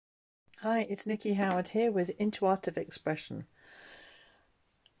Hi, it's Nikki Howard here with Intuartiv Expression.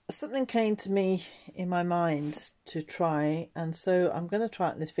 Something came to me in my mind to try, and so I'm going to try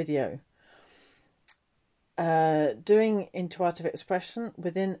it in this video. Doing Intuartiv Expression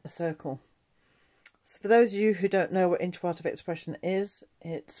within a circle. So for those of you who don't know what Intuartiv Expression is,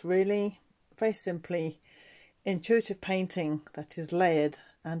 it's really, very simply, intuitive painting that is layered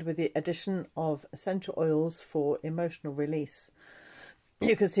and with the addition of essential oils for emotional release.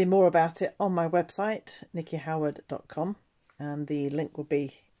 You can see more about it on my website, nikkihoward.com, and the link will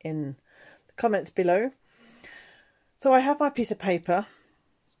be in the comments below. So I have my piece of paper,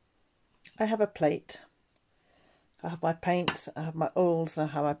 I have a plate, I have my paints, I have my oils, I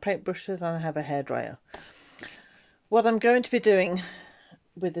have my paintbrushes, and I have a hairdryer. What I'm going to be doing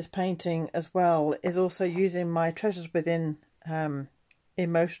with this painting as well is also using my Treasures Within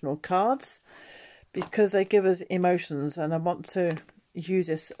emotional cards, because they give us emotions and I want to use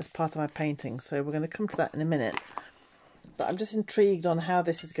this as part of my painting. So we're going to come to that in a minute, but I'm just intrigued on how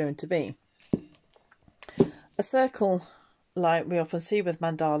this is going to be. A circle, like we often see with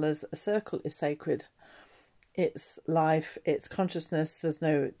mandalas, a circle is sacred. It's life, it's consciousness. There's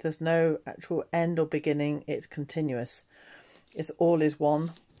no actual end or beginning. It's continuous. It's all is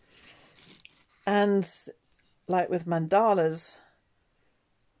one. And like with mandalas,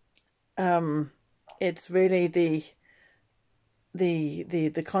 it's really the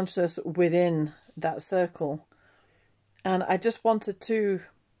consciousness within that circle. And I just wanted to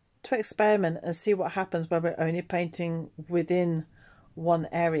experiment and see what happens when we're only painting within one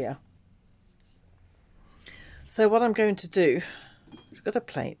area. So what I'm going to do, I've got a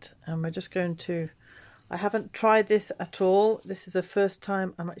plate and we're just going to, I haven't tried this at all. This is the first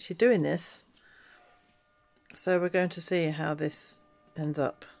time I'm actually doing this. So we're going to see how this ends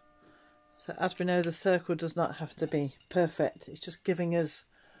up. So as we know, the circle does not have to be perfect. It's just giving us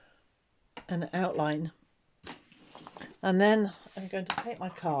an outline. And then I'm going to take my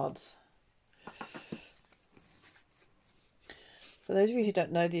cards. For those of you who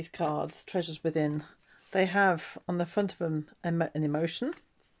don't know these cards, Treasures Within, they have on the front of them an emotion.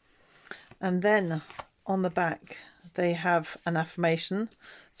 And then on the back, they have an affirmation.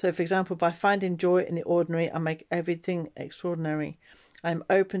 So for example, by finding joy in the ordinary, I make everything extraordinary. I'm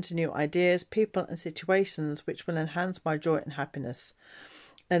open to new ideas, people and situations which will enhance my joy and happiness.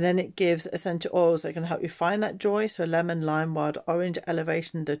 And then it gives essential oils that can help you find that joy. So lemon, lime, wild orange,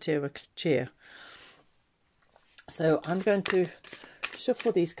 elevation, doTERRA, cheer. So I'm going to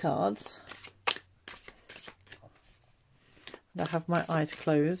shuffle these cards. And I have my eyes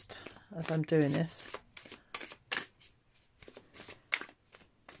closed as I'm doing this.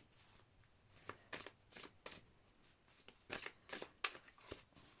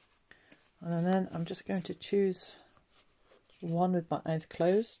 And then I'm just going to choose one with my eyes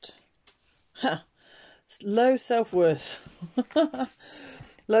closed. Ha! Low self-worth.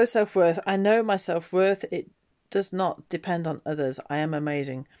 Low self-worth. I know my self-worth. It does not depend on others. I am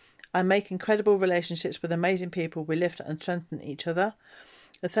amazing. I make incredible relationships with amazing people. We lift and strengthen each other.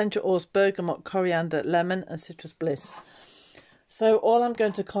 Essential oils, bergamot, coriander, lemon and citrus bliss. So all I'm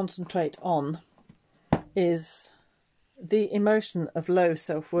going to concentrate on is the emotion of low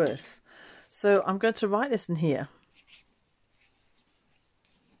self-worth. So I'm going to write this in here.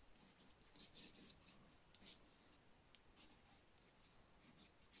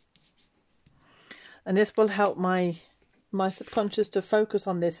 And this will help my subconscious to focus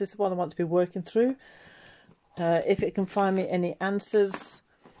on this. This is what I want to be working through. If it can find me any answers,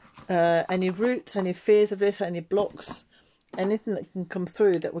 any roots, any fears of this, any blocks, anything that can come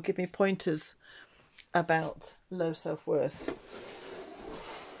through that will give me pointers about low self-worth.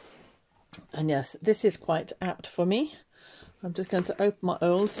 And yes, this is quite apt for me. I'm just going to open my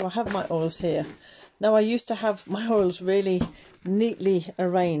oils. So I have my oils here. Now I used to have my oils really neatly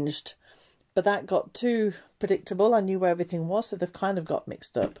arranged, but that got too predictable. I knew where everything was, so they've kind of got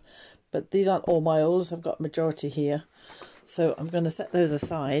mixed up. But these aren't all my oils. I've got a majority here. So I'm going to set those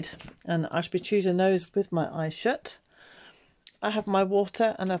aside, and I should be choosing those with my eyes shut. I have my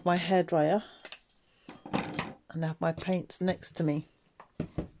water and I have my hairdryer, and I have my paints next to me.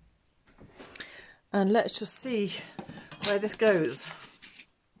 And let's just see where this goes.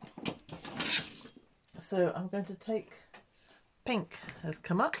 So I'm going to take pink has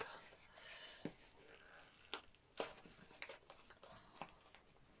come up.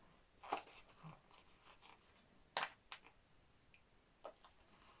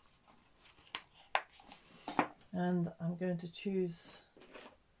 And I'm going to choose,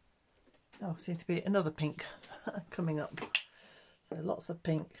 oh, seems to be another pink coming up. So lots of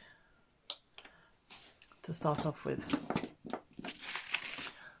pink to start off with.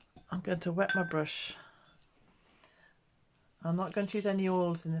 I'm going to wet my brush. I'm not going to use any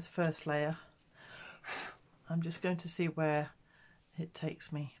oils in this first layer. I'm just going to see where it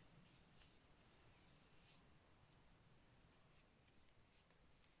takes me.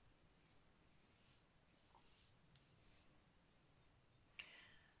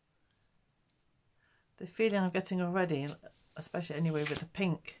 The feeling I'm getting already, especially anyway with the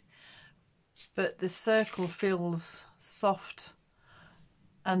pink, but this circle feels soft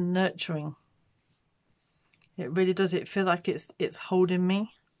and nurturing. It really does. It feels like it's holding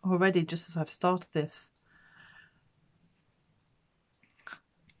me already just as I've started this.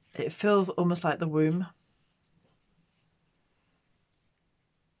 It feels almost like the womb.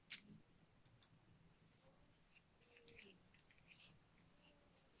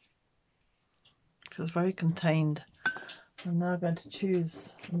 It feels very contained. I'm now going to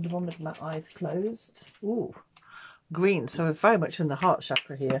choose the one with my eyes closed. Ooh, green. So we're very much in the heart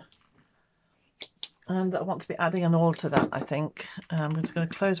chakra here. And I want to be adding an oil to that, I think. I'm just going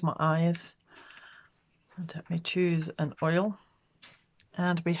to close my eyes and let me choose an oil.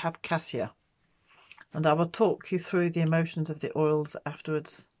 And we have cassia. And I will talk you through the emotions of the oils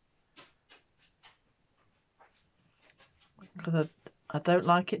afterwards. Because I don't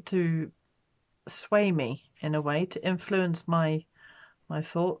like it to sway me in a way, to influence my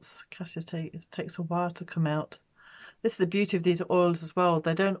thoughts. Cassia takes a while to come out. This is the beauty of these oils as well.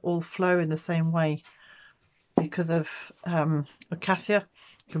 They don't all flow in the same way because of cassia.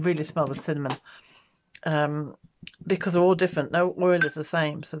 You can really smell the cinnamon. Because they're all different. No oil is the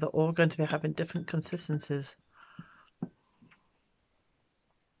same, so they're all going to be having different consistencies.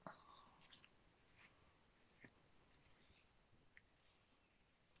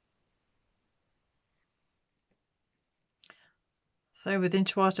 So with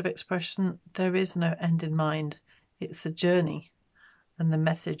Intuartiv Expression, there is no end in mind. It's a journey and the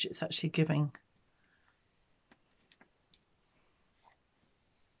message it's actually giving.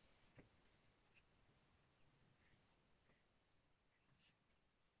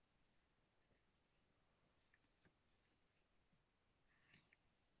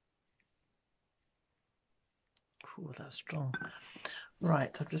 Oh, that's strong.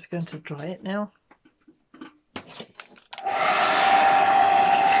 Right, I'm just going to dry it now.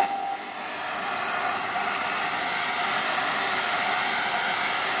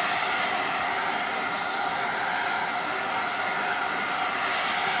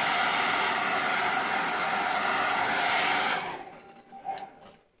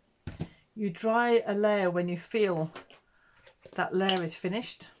 You dry a layer when you feel that layer is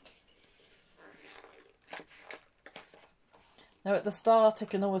finished. Now at the start it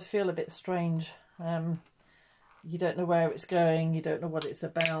can always feel a bit strange. You don't know where it's going, you don't know what it's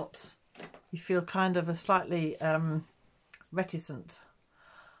about. You feel kind of a slightly reticent.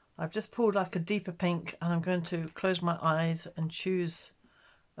 I've just pulled like a deeper pink and I'm going to close my eyes and choose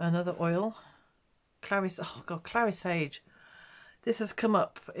another oil. Oh God, Clary Sage. This has come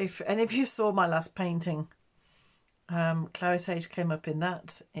up, if any of you saw my last painting, Clary Sage came up in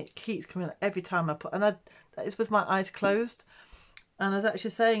that. It keeps coming up every time I put, and that is with my eyes closed. And I was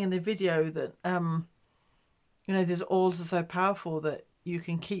actually saying in the video that, you know, these oils are so powerful that you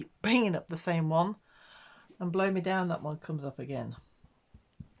can keep bringing up the same one, and blow me down, that one comes up again.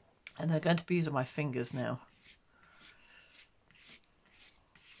 And I'm going to be using my fingers now.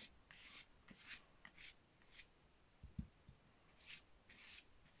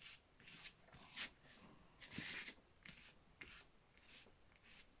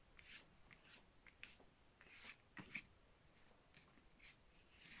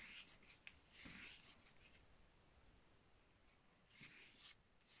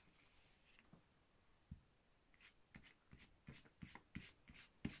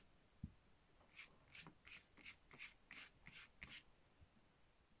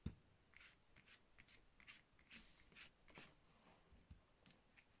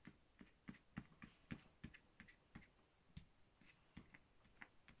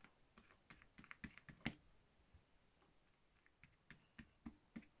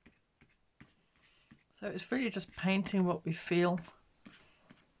 So it's really just painting what we feel,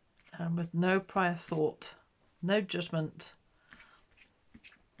 and with no prior thought, no judgment.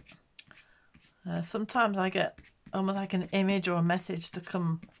 Sometimes I get almost like an image or a message to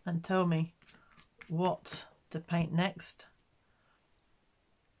come and tell me what to paint next.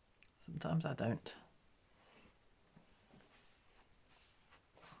 Sometimes I don't.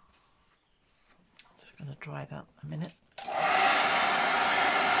 I'm just going to dry that a minute.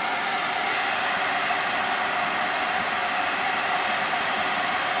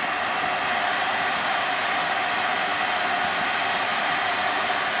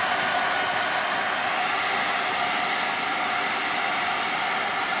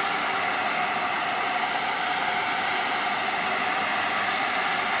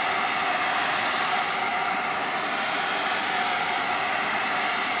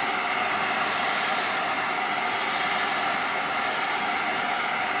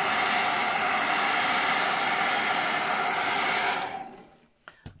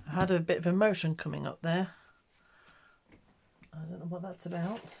 had a bit of emotion coming up there. I don't know what that's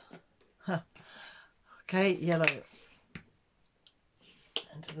about. Huh. Okay, yellow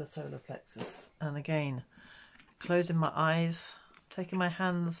into the solar plexus, and again closing my eyes, taking my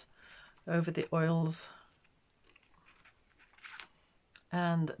hands over the oils,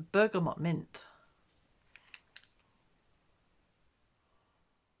 and bergamot mint.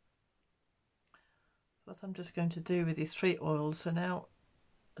 What I'm just going to do with these 3 oils. So now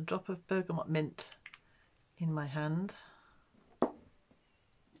a drop of bergamot mint in my hand, a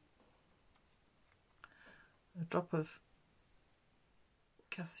drop of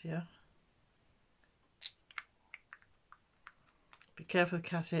cassia. Be careful with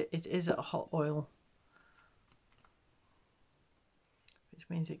cassia, it is a hot oil, which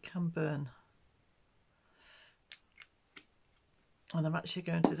means it can burn. And I'm actually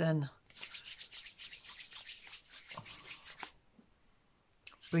going to then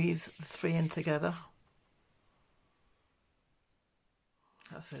breathe the 3 in together.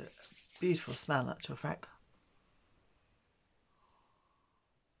 That's a beautiful smell, actual fact.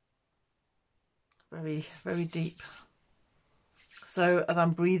 Very, very deep. So as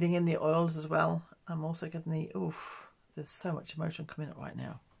I'm breathing in the oils as well, I'm also getting the, oof, there's so much emotion coming up right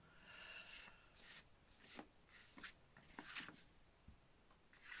now.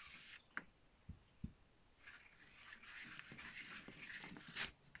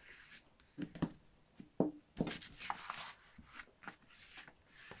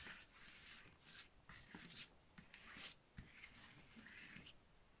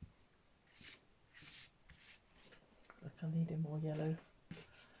 I need more yellow.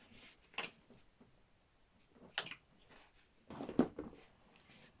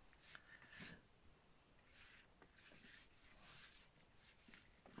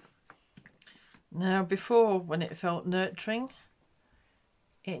 Now before, when it felt nurturing,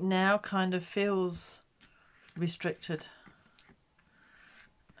 it now kind of feels restricted.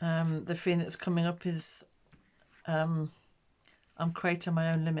 The feeling that's coming up is I'm creating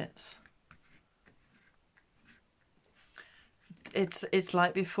my own limits. It's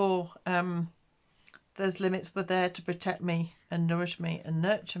like before, those limits were there to protect me and nourish me and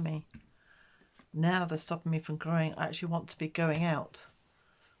nurture me. Now they're stopping me from growing. I actually want to be going out,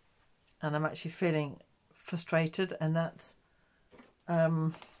 and I'm actually feeling frustrated, and that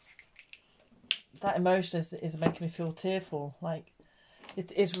emotion is making me feel tearful. Like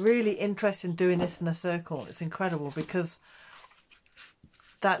it's really interesting doing this in a circle. It's incredible because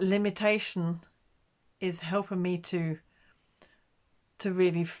that limitation is helping me to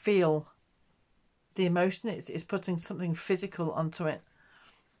really feel the emotion. It's putting something physical onto it.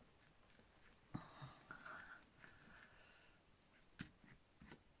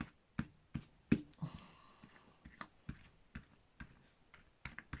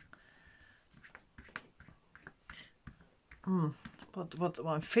 What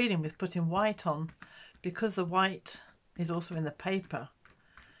I'm feeling with putting white on, because the white is also in the paper,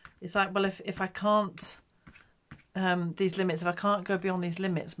 it's like, well, if I can't these limits, if I can't go beyond these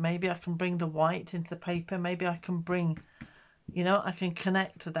limits, maybe I can bring the white into the paper. Maybe I can bring, you know, I can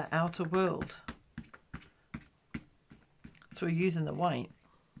connect to that outer world through using the white.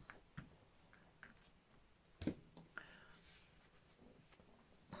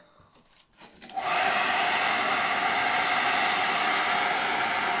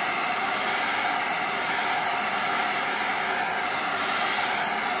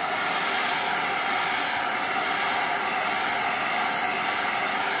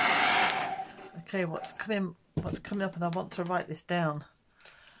 Okay, what's coming up, and I want to write this down.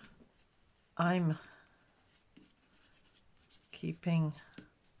 I'm keeping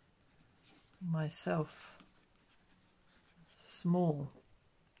myself small.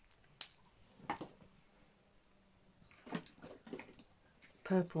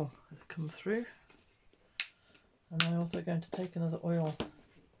 Purple has come through, and I'm also going to take another oil.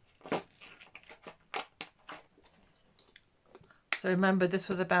 So remember, this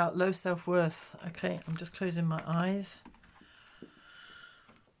was about low self-worth. Okay, I'm just closing my eyes.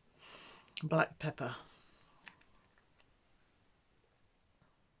 Black pepper.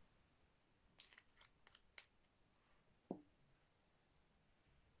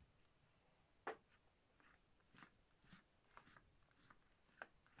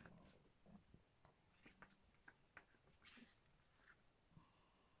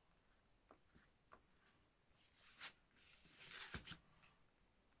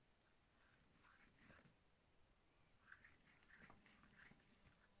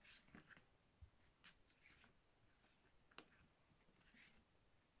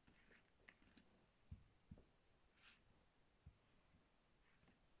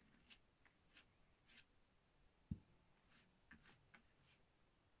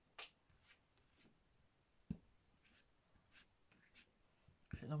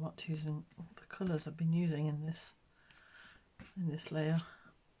 know what using the colours I've been using in this layer.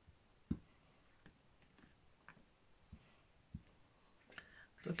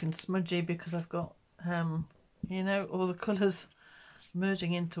 It's looking smudgy because I've got you know, all the colours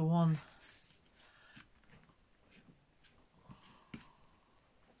merging into one.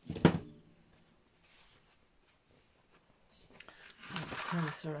 Turn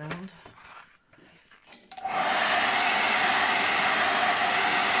this around.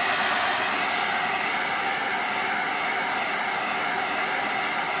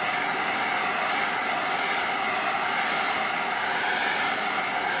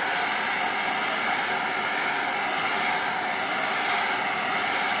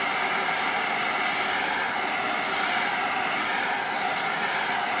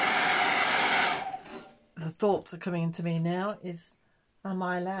 The thoughts are coming into me now is, am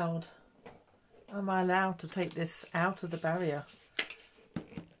I allowed to take this out of the barrier?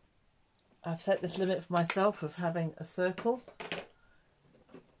 I've set this limit for myself of having a circle.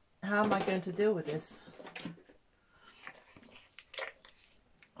 How am I going to deal with this?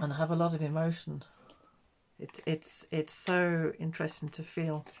 And I have a lot of emotion. It's so interesting to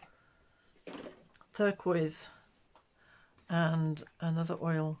feel. Turquoise and another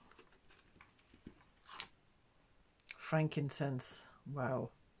oil. Frankincense. Wow.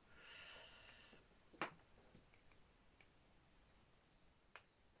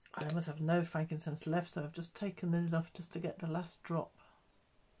 I almost have no frankincense left, so I've just taken enough just to get the last drop.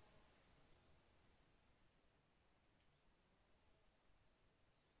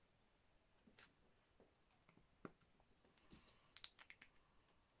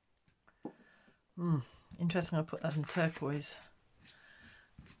 Interesting I put that in turquoise,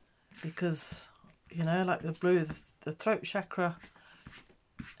 because, you know, like the blue, the throat chakra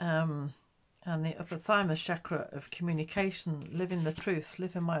and the upper thymus chakra of communication, living the truth,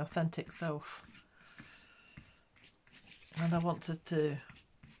 living my authentic self. And I wanted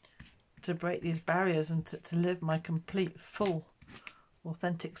to break these barriers and to live my complete, full,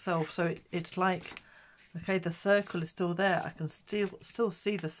 authentic self. So it's like, okay, the circle is still there. I can still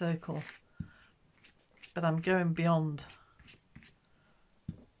see the circle, but I'm going beyond.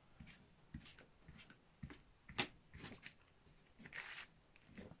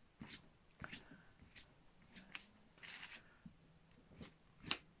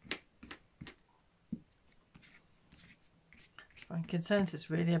 Frankincense is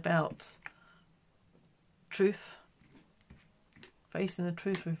really about truth, facing the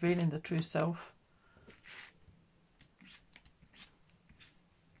truth, revealing the true self.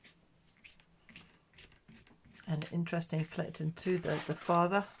 And interesting, collecting too, the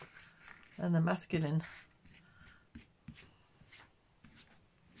father and the masculine.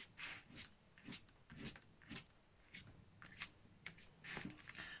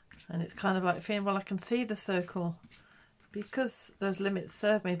 And it's kind of like feeling, well, I can see the circle. Because those limits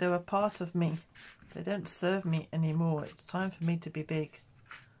serve me, they were part of me. They don't serve me anymore. It's time for me to be big.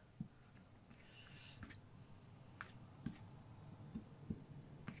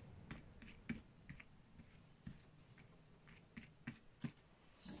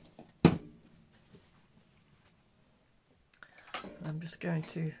 I'm just going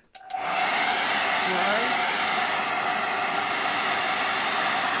to dry.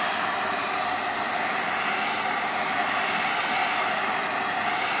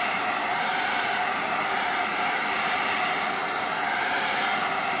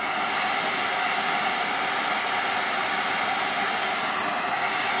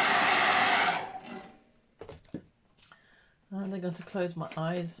 And I'm going to close my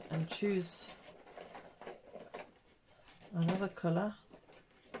eyes and choose another colour.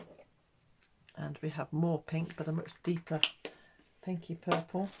 And we have more pink, but a much deeper pinky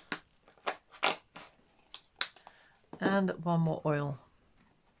purple. And one more oil.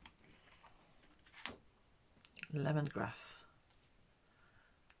 Lemongrass.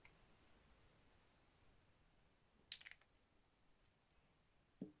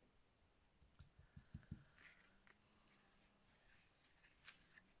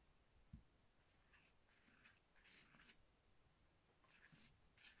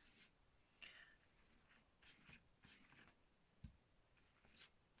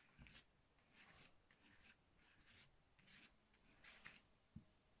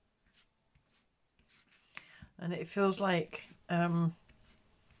 And it feels like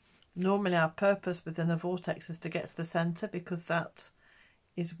normally our purpose within the vortex is to get to the centre, because that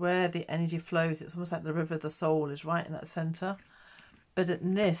is where the energy flows. It's almost like the river of the soul is right in that centre. But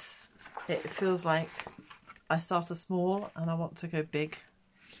in this, it feels like I started small and I want to go big.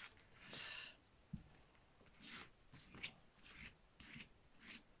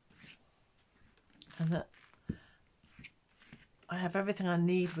 and that I have everything I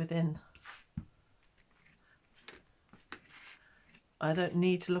need within. I don't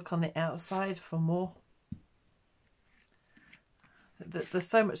need to look on the outside for more. There's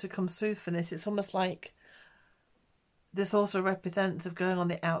so much that comes through for this. It's almost like this also represents of going on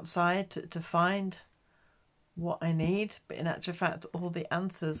the outside to find what I need, but in actual fact all the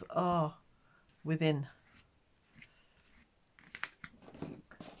answers are within.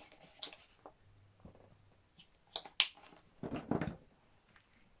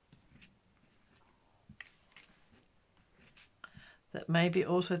 That maybe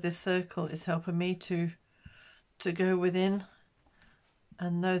also this circle is helping me to go within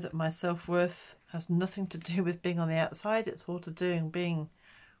and know that my self-worth has nothing to do with being on the outside. It's all to do with being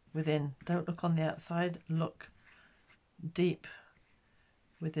within. Don't look on the outside, look deep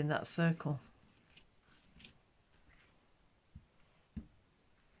within that circle.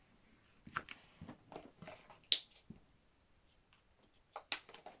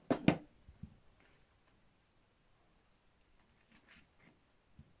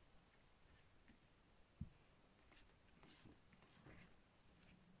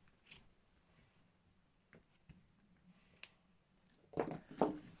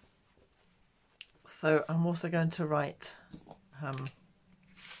 So I'm also going to write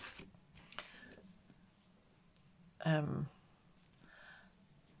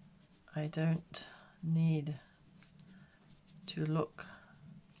I don't need to look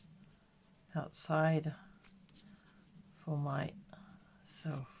outside for my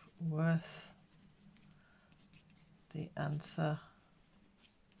self-worth. The answer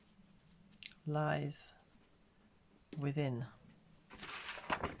lies within.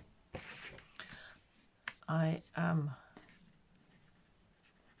 I am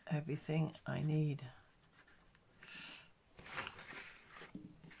everything I need.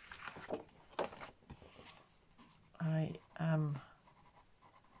 I am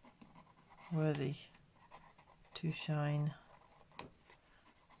worthy to shine,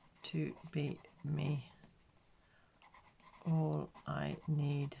 to be me. All I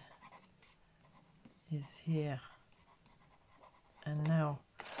need is here and now.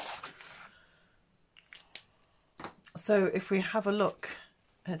 So if we have a look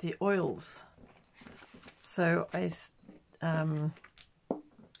at the oils, so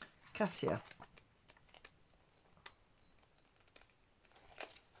cassia.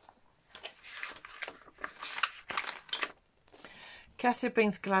 Cassia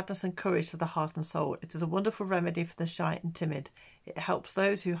brings gladness and courage to the heart and soul. It is a wonderful remedy for the shy and timid. It helps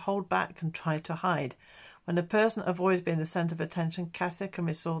those who hold back and try to hide. When a person avoids being the centre of attention, cassia can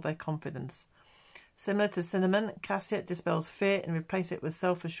restore their confidence. Similar to cinnamon, cassia dispels fear and replaces it with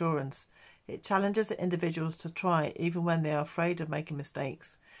self-assurance. It challenges individuals to try even when they are afraid of making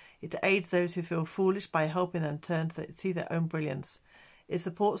mistakes. It aids those who feel foolish by helping them turn to see their own brilliance. It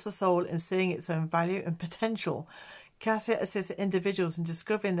supports the soul in seeing its own value and potential. Cassia assists individuals in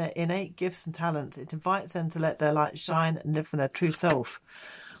discovering their innate gifts and talents. It invites them to let their light shine and live from their true self.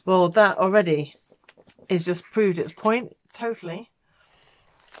 Well, that already is just proved its point totally.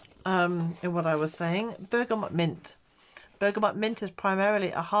 In what I was saying. Bergamot mint. Bergamot mint is primarily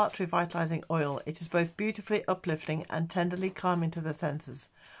a heart revitalizing oil. It is both beautifully uplifting and tenderly calming to the senses.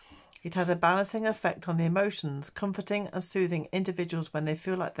 It has a balancing effect on the emotions, comforting and soothing individuals when they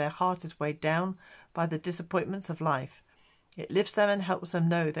feel like their heart is weighed down by the disappointments of life. It lifts them and helps them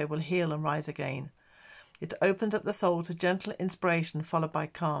know they will heal and rise again. It opens up the soul to gentle inspiration followed by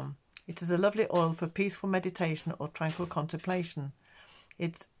calm. It is a lovely oil for peaceful meditation or tranquil contemplation.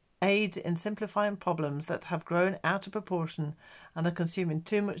 It aids in simplifying problems that have grown out of proportion and are consuming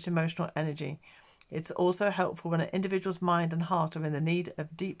too much emotional energy. It's also helpful when an individual's mind and heart are in the need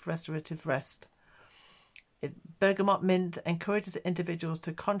of deep restorative rest. Bergamot mint encourages individuals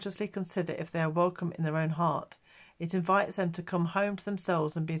to consciously consider if they are welcome in their own heart. It invites them to come home to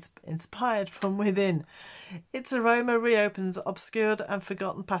themselves and be inspired from within. Its aroma reopens obscured and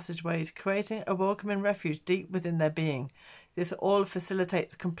forgotten passageways, creating a welcoming refuge deep within their being. This all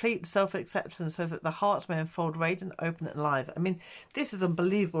facilitates complete self-acceptance so that the heart may unfold radiant, open and alive. I mean, this is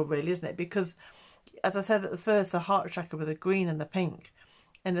unbelievable really, isn't it? Because, as I said at the first, the heart chakra with the green and the pink.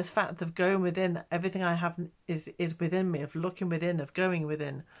 And this fact of going within, everything I have is within me, of looking within, of going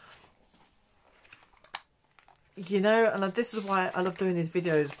within. You know, and this is why I love doing these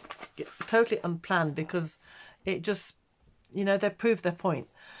videos, totally unplanned, because it just, you know, they prove their point.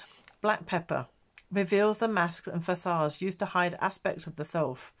 Black pepper reveals the masks and facades used to hide aspects of the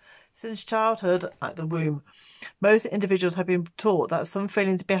self. Since childhood, like the womb, most individuals have been taught that some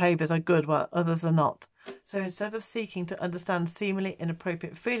feelings and behaviours are good while others are not. So instead of seeking to understand seemingly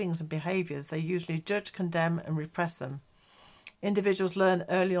inappropriate feelings and behaviours, they usually judge, condemn and repress them. Individuals learn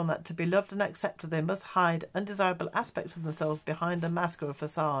early on that to be loved and accepted, they must hide undesirable aspects of themselves behind a mask or a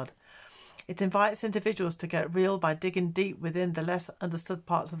facade. It invites individuals to get real by digging deep within the less understood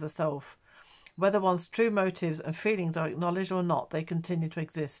parts of the self. Whether one's true motives and feelings are acknowledged or not, they continue to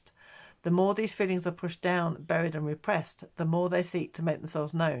exist. The more these feelings are pushed down, buried and repressed, the more they seek to make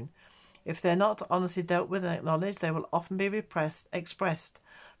themselves known. If they're not honestly dealt with and acknowledged, they will often be expressed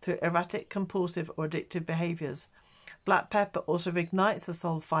through erratic, compulsive or addictive behaviours. Black pepper also ignites the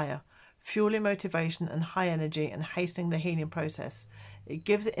soul fire, fueling motivation and high energy and hastening the healing process. It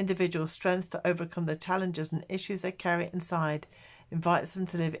gives individuals strength to overcome the challenges and issues they carry inside, invites them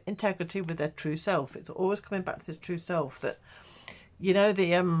to live in integrity with their true self. It's always coming back to this true self that, you know,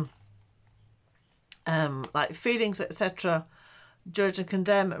 the like feelings, etc., judge and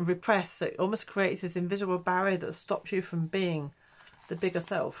condemn and repress. So it almost creates this invisible barrier that stops you from being the bigger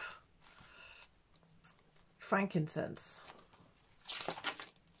self. Frankincense,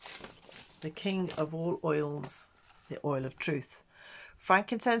 the king of all oils, the oil of truth.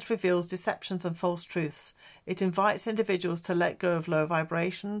 Frankincense reveals deceptions and false truths. It invites individuals to let go of low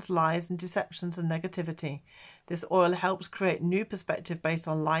vibrations, lies and deceptions and negativity. This oil helps create new perspective based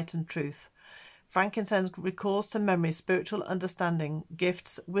on light and truth. Frankincense recalls to memory spiritual understanding,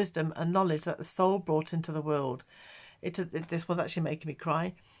 gifts, wisdom and knowledge that the soul brought into the world. This one's actually making me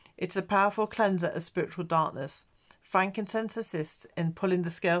cry. It's a powerful cleanser of spiritual darkness. Frankincense assists in pulling the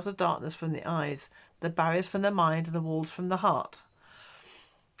scales of darkness from the eyes, the barriers from the mind and the walls from the heart.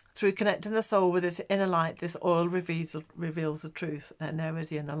 Through connecting the soul with its inner light, this oil reveals the truth, and there is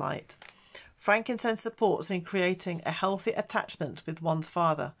the inner light. Frankincense supports in creating a healthy attachment with one's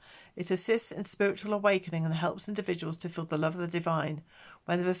father. It assists in spiritual awakening and helps individuals to feel the love of the divine.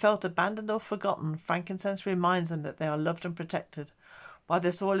 When they've felt abandoned or forgotten, frankincense reminds them that they are loved and protected. While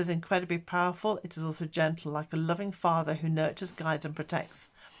this oil is incredibly powerful, it is also gentle, like a loving father who nurtures, guides and protects.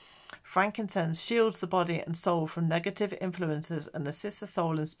 Frankincense shields the body and soul from negative influences and assists the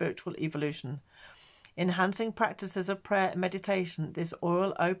soul in spiritual evolution. Enhancing practices of prayer and meditation, this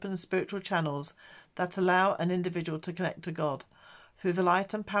oil opens spiritual channels that allow an individual to connect to God. Through the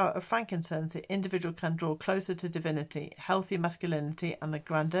light and power of frankincense, the individual can draw closer to divinity, healthy masculinity and the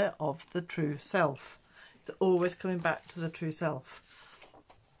grandeur of the true self. It's always coming back to the true self.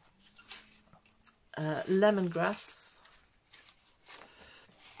 Lemongrass.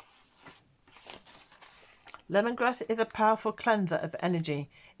 Lemongrass is a powerful cleanser of energy.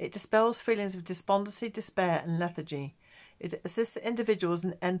 It dispels feelings of despondency, despair and lethargy. It assists individuals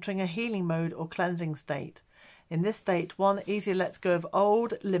in entering a healing mode or cleansing state. In this state, one easily lets go of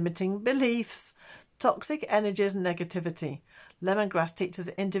old, limiting beliefs, toxic energies and negativity. Lemongrass teaches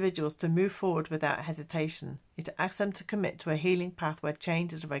individuals to move forward without hesitation. It asks them to commit to a healing path where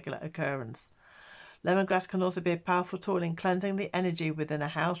change is a regular occurrence. Lemongrass can also be a powerful tool in cleansing the energy within a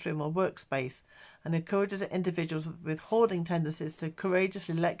house, room or workspace, and encourages individuals with hoarding tendencies to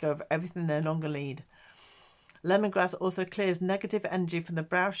courageously let go of everything they no longer need. Lemongrass also clears negative energy from the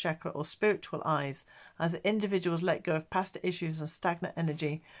brow chakra or spiritual eyes. As individuals let go of past issues and stagnant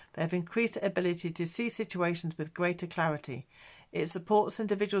energy, they have increased ability to see situations with greater clarity. It supports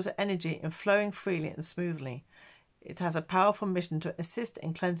individuals' energy in flowing freely and smoothly. It has a powerful mission to assist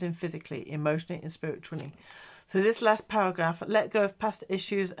in cleansing physically, emotionally and spiritually. So this last paragraph, let go of past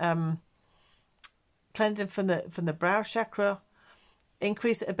issues, cleansing from the brow chakra,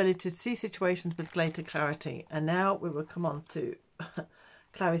 increase ability to see situations with greater clarity. And now we will come on to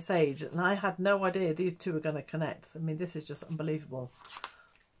Clary Sage. And I had no idea these two were going to connect. I mean, this is just unbelievable.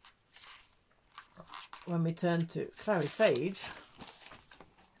 When we turn to Clary Sage,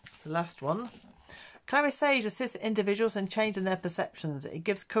 the last one. Clary Sage assists individuals in changing their perceptions. It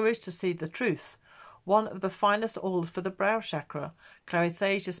gives courage to see the truth. One of the finest oils for the brow chakra, Clary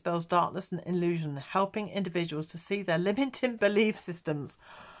Sage dispels darkness and illusion, helping individuals to see their limiting belief systems.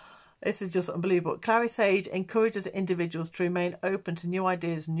 This is just unbelievable. Clary Sage encourages individuals to remain open to new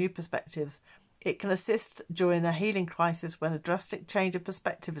ideas and new perspectives. It can assist during a healing crisis when a drastic change of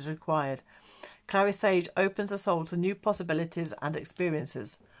perspective is required. Clary Sage opens the soul to new possibilities and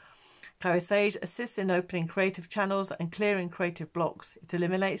experiences. Clary Sage assists in opening creative channels and clearing creative blocks. It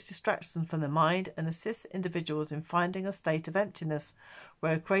eliminates distractions from the mind and assists individuals in finding a state of emptiness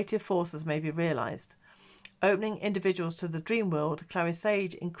where creative forces may be realised. Opening individuals to the dream world, Clary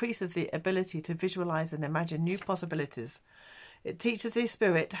Sage increases the ability to visualise and imagine new possibilities. It teaches the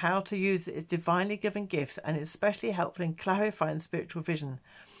spirit how to use its divinely given gifts and is especially helpful in clarifying spiritual vision.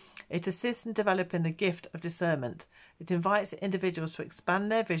 It assists in developing the gift of discernment. It invites individuals to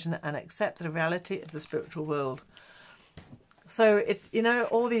expand their vision and accept the reality of the spiritual world. So,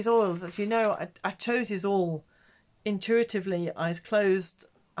 all these oils, as you know, I chose these all intuitively, eyes closed.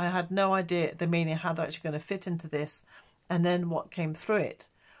 I had no idea the meaning, how they're actually going to fit into this, and then what came through it.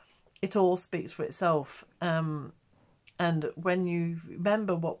 It all speaks for itself. And when you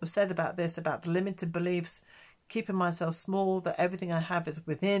remember what was said about this, about the limited beliefs, keeping myself small, that everything I have is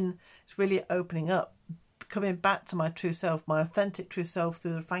within, it's really opening up, coming back to my true self, my authentic true self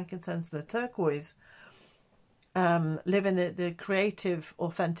through the frankincense and the turquoise, living the creative,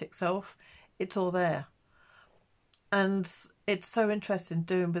 authentic self. It's all there. And it's so interesting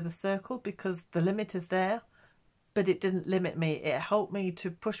doing with the circle, because the limit is there, but it didn't limit me. It helped me to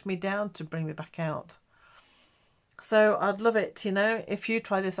push me down, to bring me back out. So I'd love it, if you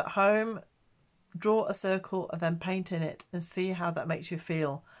try this at home, draw a circle and then paint in it and see how that makes you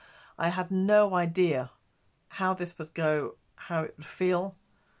feel. I had no idea how this would go, how it would feel.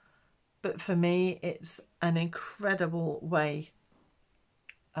 But for me, it's an incredible way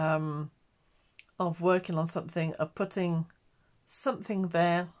of working on something, of putting something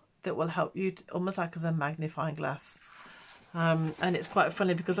there that will help you, almost like as a magnifying glass. And it's quite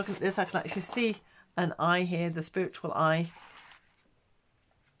funny, because looking at this, I can actually see an eye here, the spiritual eye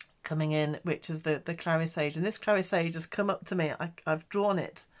coming in, which is the clary sage. And this clary sage has come up to me. I've drawn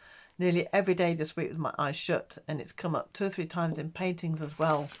it nearly every day this week with my eyes shut, and it's come up 2 or 3 times in paintings as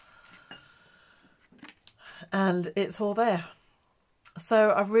well. And it's all there. So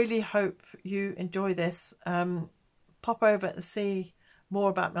I really hope you enjoy this. Pop over and see more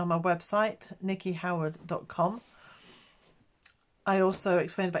about me on my website, nikkihoward.com. I also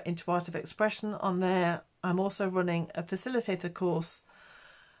explained about Intuartiv Expression on there. I'm also running a facilitator course,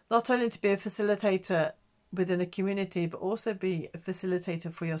 not only to be a facilitator within a community, but also be a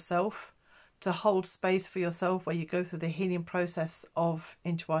facilitator for yourself, to hold space for yourself where you go through the healing process of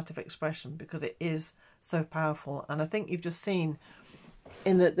Intuartiv Expression, because it is so powerful. And I think you've just seen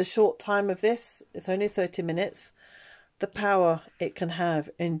in the short time of this, it's only 30 minutes, the power it can have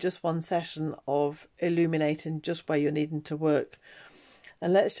in just one session of illuminating just where you're needing to work.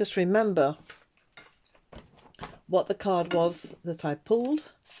 And let's just remember what the card was that I pulled.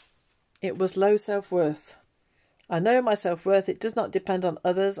 It was low self-worth. I know my self-worth. It does not depend on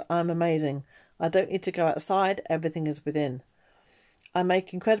others. I'm amazing. I don't need to go outside. Everything is within. I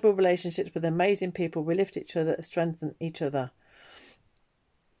make incredible relationships with amazing people. We lift each other and strengthen each other.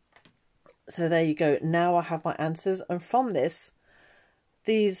 So there you go. Now I have my answers. And from this,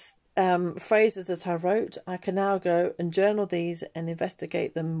 these phrases that I wrote, I can now go and journal these and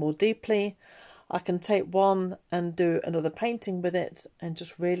investigate them more deeply. I can take one and do another painting with it and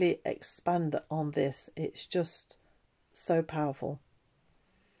just really expand on this. It's just so powerful.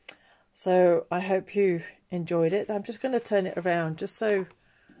 So I hope you enjoyed it. I'm just going to turn it around just so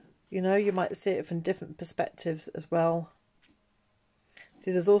you might see it from different perspectives as well.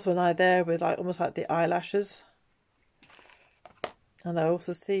 See, there's also an eye there with almost like the eyelashes. And I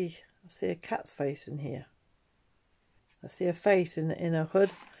also see a cat's face in here. I see a face in a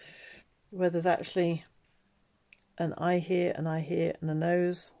hood where there's actually an eye here, an eye here, and a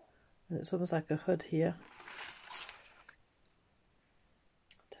nose. And it's almost like a hood here.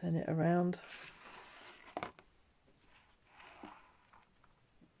 Turn it around.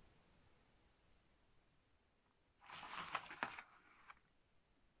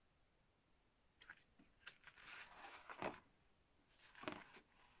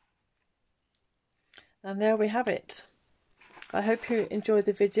 And there we have it. I hope you enjoyed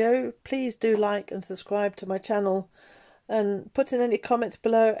the video. Please do like and subscribe to my channel, and put in any comments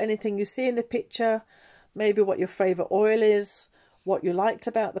below, anything you see in the picture, maybe what your favourite oil is, what you liked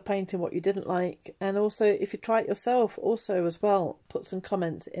about the painting, what you didn't like, and also if you try it yourself also as well, put some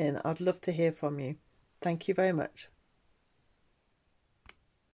comments in. I'd love to hear from you. Thank you very much.